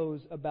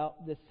knows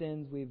about the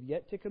sins we've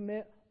yet to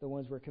commit, the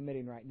ones we're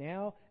committing right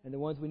now, and the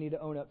ones we need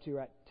to own up to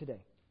right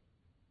today.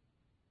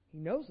 He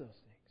knows those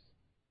things.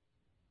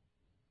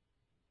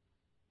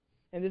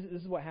 And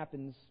this is what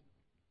happens.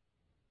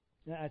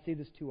 And I see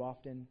this too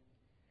often,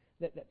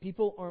 that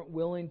people aren't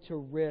willing to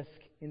risk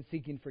in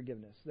seeking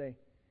forgiveness.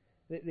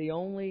 The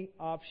only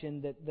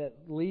option that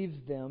leaves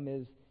them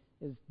is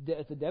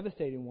it's a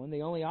devastating one.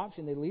 The only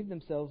option they leave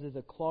themselves is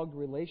a clogged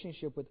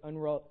relationship with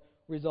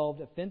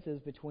unresolved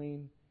offenses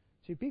between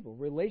two people.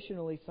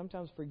 Relationally,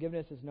 sometimes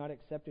forgiveness is not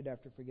accepted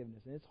after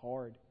forgiveness, and it's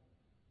hard.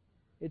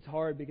 It's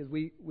hard because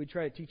we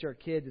try to teach our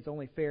kids it's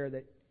only fair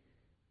that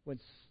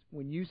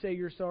when you say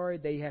you're sorry,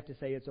 they have to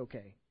say it's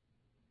okay.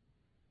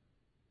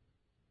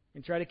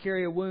 And try to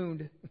carry a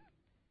wound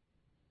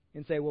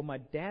and say, well, my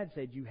dad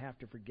said you have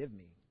to forgive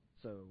me,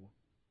 so...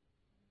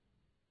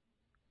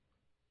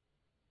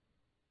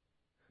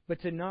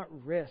 But to not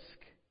risk,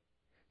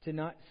 to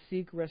not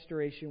seek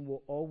restoration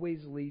will always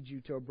lead you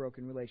to a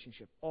broken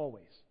relationship.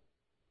 Always.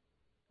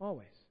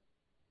 Always.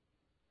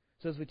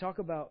 So as we talk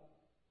about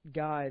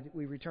God,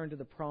 we return to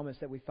the promise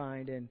that we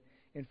find in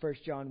 1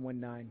 John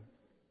 1:9.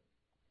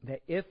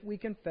 That if we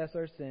confess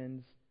our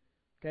sins,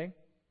 okay,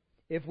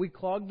 if we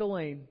clog the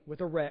lane with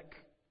a wreck,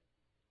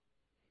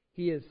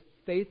 He is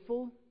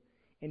faithful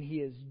and He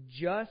is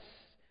just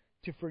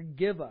to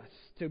forgive us,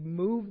 to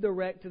move the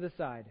wreck to the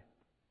side,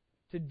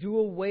 to do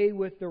away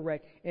with the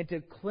wreck, and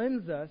to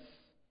cleanse us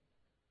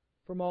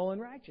from all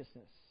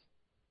unrighteousness.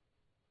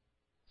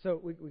 So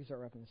we can start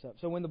wrapping this up.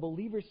 So when the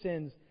believer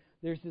sins,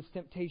 there's this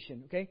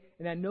temptation, okay?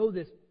 And I know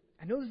this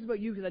is about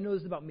you because I know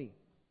this is about me,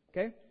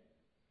 okay?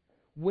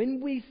 When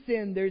we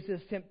sin, there's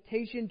this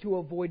temptation to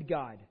avoid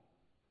God.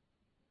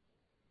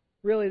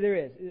 Really, there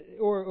is.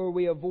 Or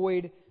we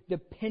avoid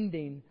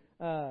depending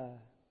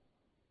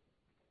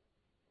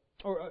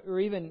or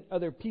even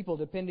other people,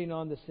 depending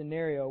on the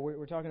scenario.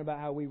 We're talking about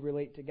how we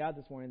relate to God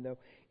this morning, though.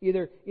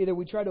 Either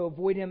we try to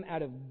avoid Him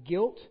out of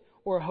guilt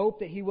or hope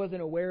that He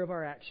wasn't aware of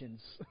our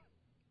actions.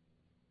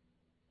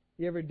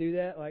 You ever do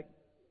that? Like,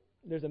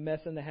 there's a mess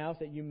in the house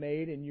that you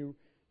made, and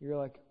you're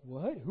like,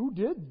 what? Who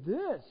did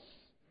this?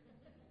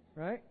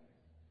 Right?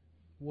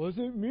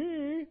 Wasn't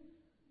me.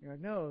 You're like,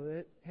 no,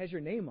 it has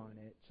your name on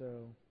it.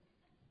 So,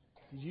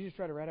 did you just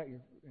try to write out your...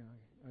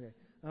 Okay.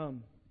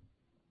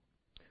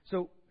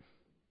 So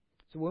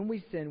when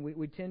we sin,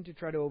 we tend to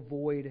try to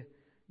avoid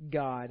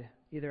God,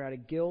 either out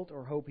of guilt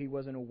or hope He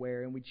wasn't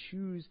aware, and we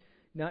choose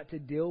not to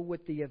deal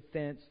with the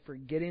offense,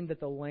 forgetting that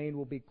the lane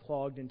will be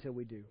clogged until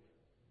we do.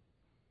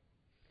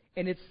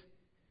 And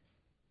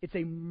it's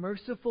a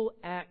merciful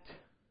act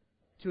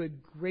to a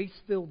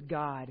grace-filled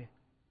God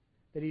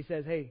that He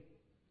says, hey,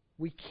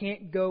 we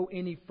can't go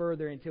any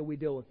further until we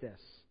deal with this.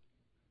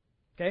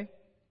 Okay?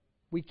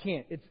 We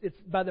can't. It's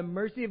by the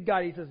mercy of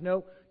God. He says,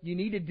 no, you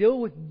need to deal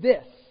with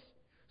this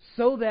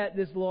so that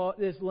this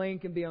lane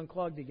can be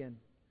unclogged again.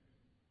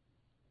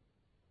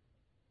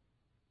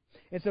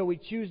 And so we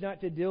choose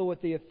not to deal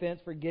with the offense,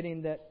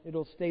 forgetting that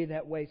it'll stay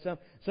that way.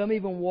 Some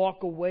even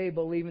walk away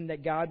believing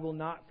that God will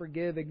not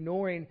forgive,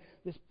 ignoring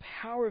this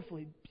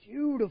powerfully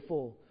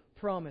beautiful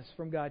promise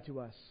from God to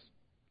us.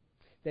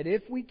 That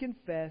if we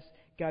confess,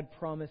 God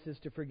promises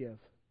to forgive.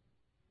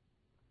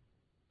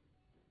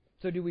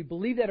 So do we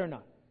believe that or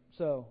not?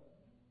 So,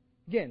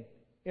 again,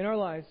 in our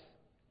lives,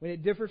 when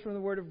it differs from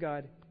the Word of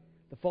God,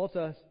 the fault's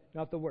us,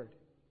 not the Word.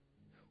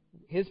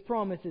 His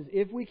promise is,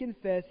 if we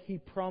confess, He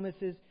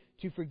promises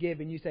to forgive.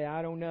 And you say,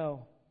 I don't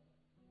know.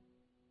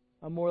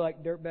 I'm more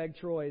like Dirtbag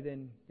Troy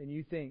than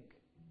you think.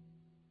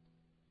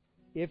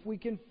 If we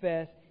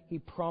confess, He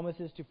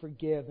promises to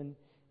forgive. And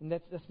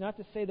that's not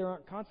to say there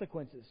aren't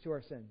consequences to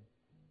our sin.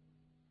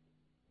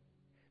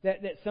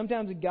 That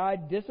sometimes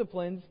God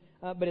disciplines,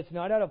 but it's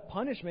not out of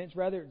punishment.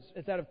 Rather,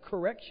 it's out of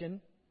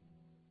correction.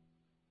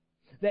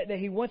 That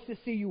He wants to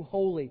see you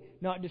holy,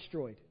 not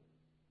destroyed.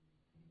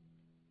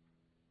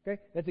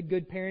 Okay? That's a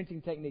good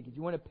parenting technique. If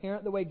you want to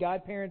parent the way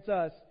God parents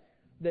us,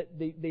 that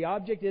the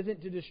object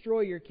isn't to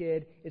destroy your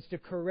kid, it's to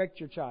correct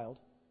your child.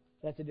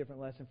 That's a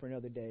different lesson for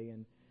another day,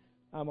 and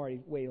I'm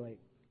already way late.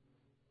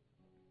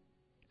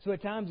 So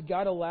at times,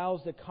 God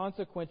allows the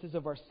consequences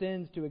of our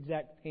sins to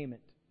exact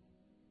payment.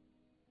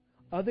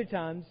 Other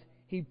times,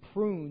 He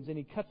prunes and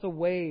He cuts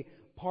away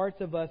parts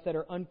of us that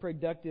are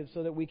unproductive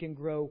so that we can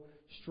grow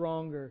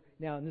stronger.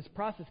 Now, and this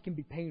process can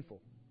be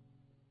painful.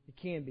 It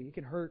can be. It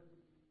can hurt.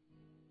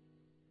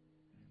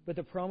 But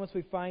the promise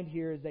we find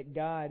here is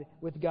that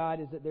with God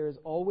is that there is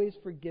always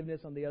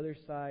forgiveness on the other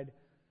side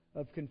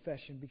of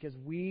confession, because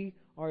we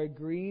are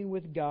agreeing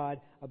with God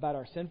about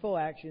our sinful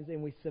actions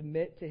and we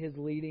submit to His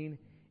leading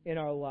in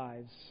our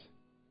lives.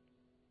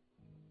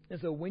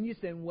 And so when you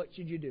sin, what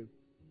should you do?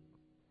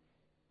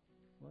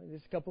 Well,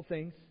 there's a couple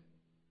things.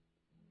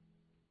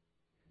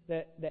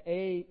 That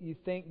A, you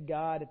thank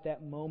God at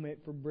that moment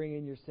for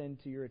bringing your sin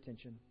to your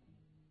attention.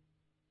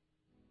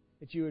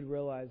 That you would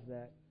realize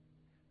that.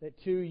 That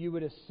 2, you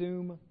would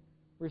assume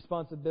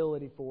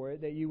responsibility for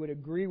it. That you would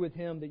agree with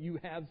Him that you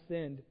have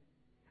sinned.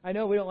 I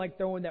know we don't like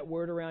throwing that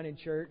word around in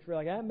church. We're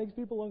like, it makes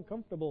people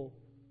uncomfortable.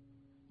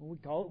 Well, we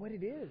call it what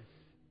it is.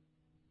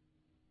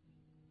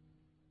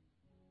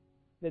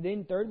 That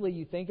then thirdly,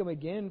 you thank Him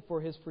again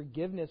for His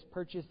forgiveness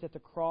purchased at the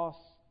cross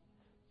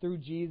through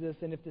Jesus.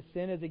 And if the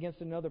sin is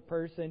against another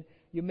person,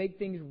 you make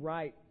things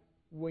right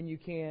when you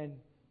can,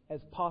 as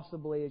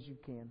possibly as you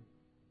can.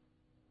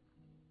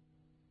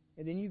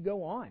 And then you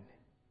go on.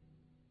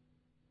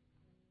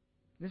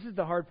 This is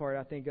the hard part,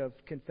 I think, of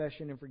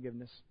confession and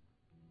forgiveness.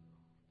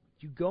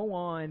 You go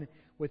on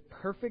with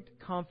perfect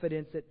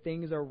confidence that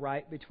things are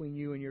right between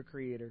you and your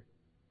Creator.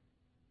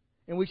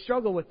 And we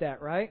struggle with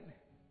that, right?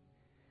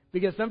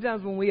 Because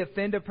sometimes when we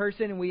offend a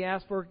person and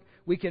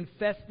we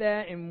confess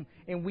that and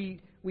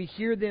we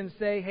hear them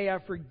say, hey,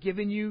 I've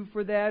forgiven you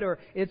for that, or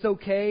it's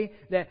okay,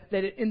 that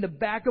in the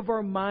back of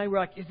our mind we're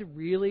like, is it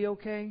really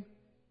okay?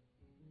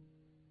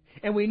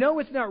 And we know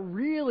it's not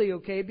really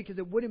okay because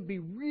it wouldn't be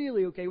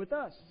really okay with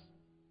us.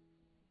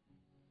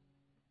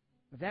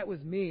 If that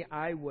was me,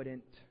 I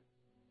wouldn't.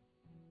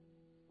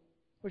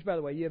 Which, by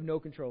the way, you have no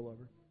control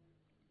over.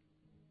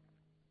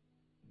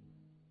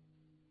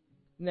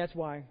 And that's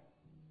why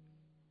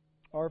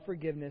our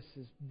forgiveness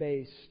is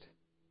based,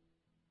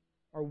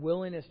 our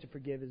willingness to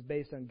forgive is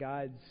based on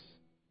God's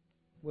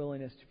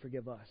willingness to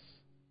forgive us.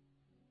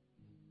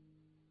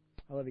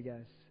 I love you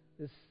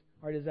guys.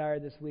 Our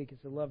desire this week is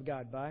to love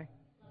God by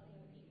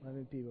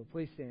loving people.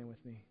 Please stand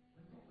with me.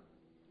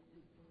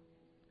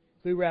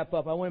 As we wrap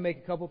up, I want to make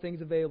a couple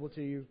things available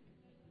to you.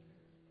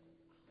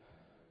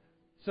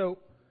 So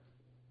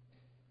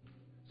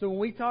when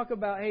we talk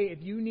about, hey,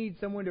 if you need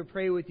someone to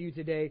pray with you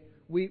today,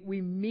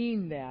 we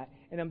mean that.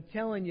 And I'm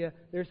telling you,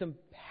 there's some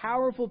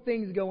powerful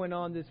things going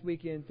on this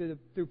weekend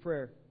through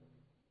prayer.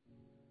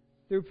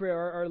 Through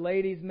prayer. Our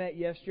ladies met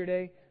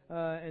yesterday.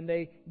 and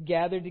they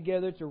gathered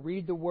together to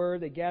read the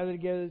Word. They gathered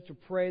together to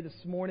pray this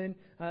morning.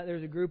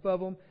 There's a group of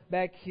them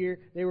back here.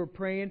 They were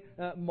praying.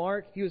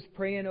 Mark, he was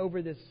praying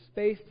over this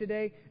space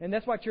today, and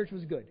that's why church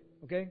was good,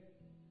 okay?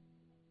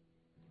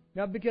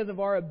 Not because of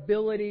our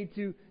ability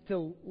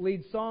to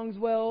lead songs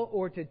well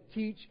or to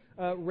teach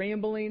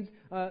ramblings.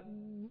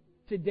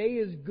 Today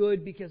is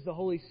good because the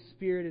Holy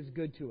Spirit is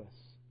good to us.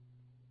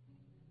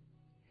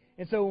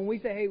 And so when we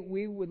say, hey,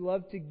 we would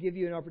love to give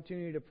you an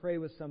opportunity to pray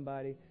with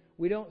somebody,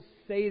 we don't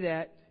say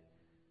that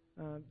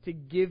to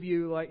give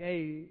you like,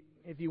 hey,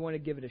 if you want to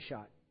give it a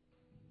shot.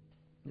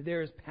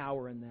 There is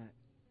power in that.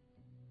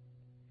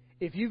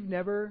 If you've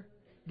never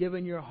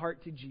given your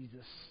heart to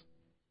Jesus,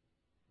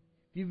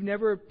 if you've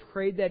never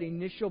prayed that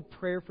initial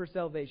prayer for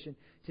salvation,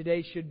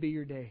 today should be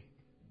your day.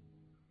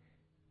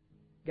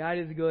 God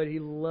is good. He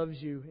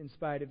loves you in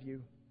spite of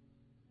you.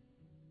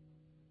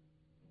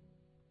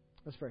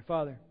 Let's pray.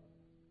 Father,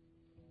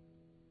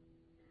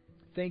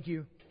 thank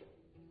you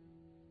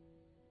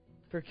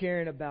for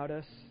caring about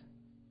us.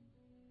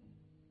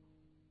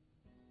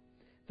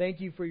 Thank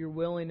you for your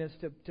willingness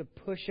to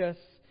push us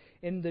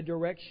in the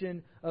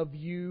direction of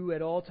you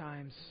at all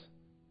times.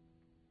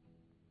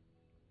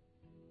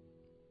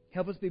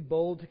 Help us be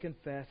bold to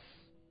confess.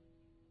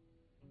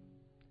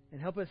 And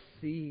help us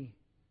see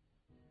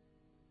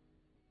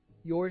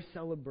your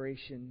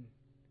celebration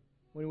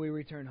when we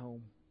return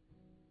home.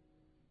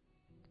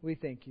 We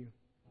thank you.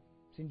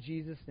 It's in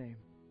Jesus' name.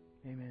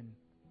 Amen.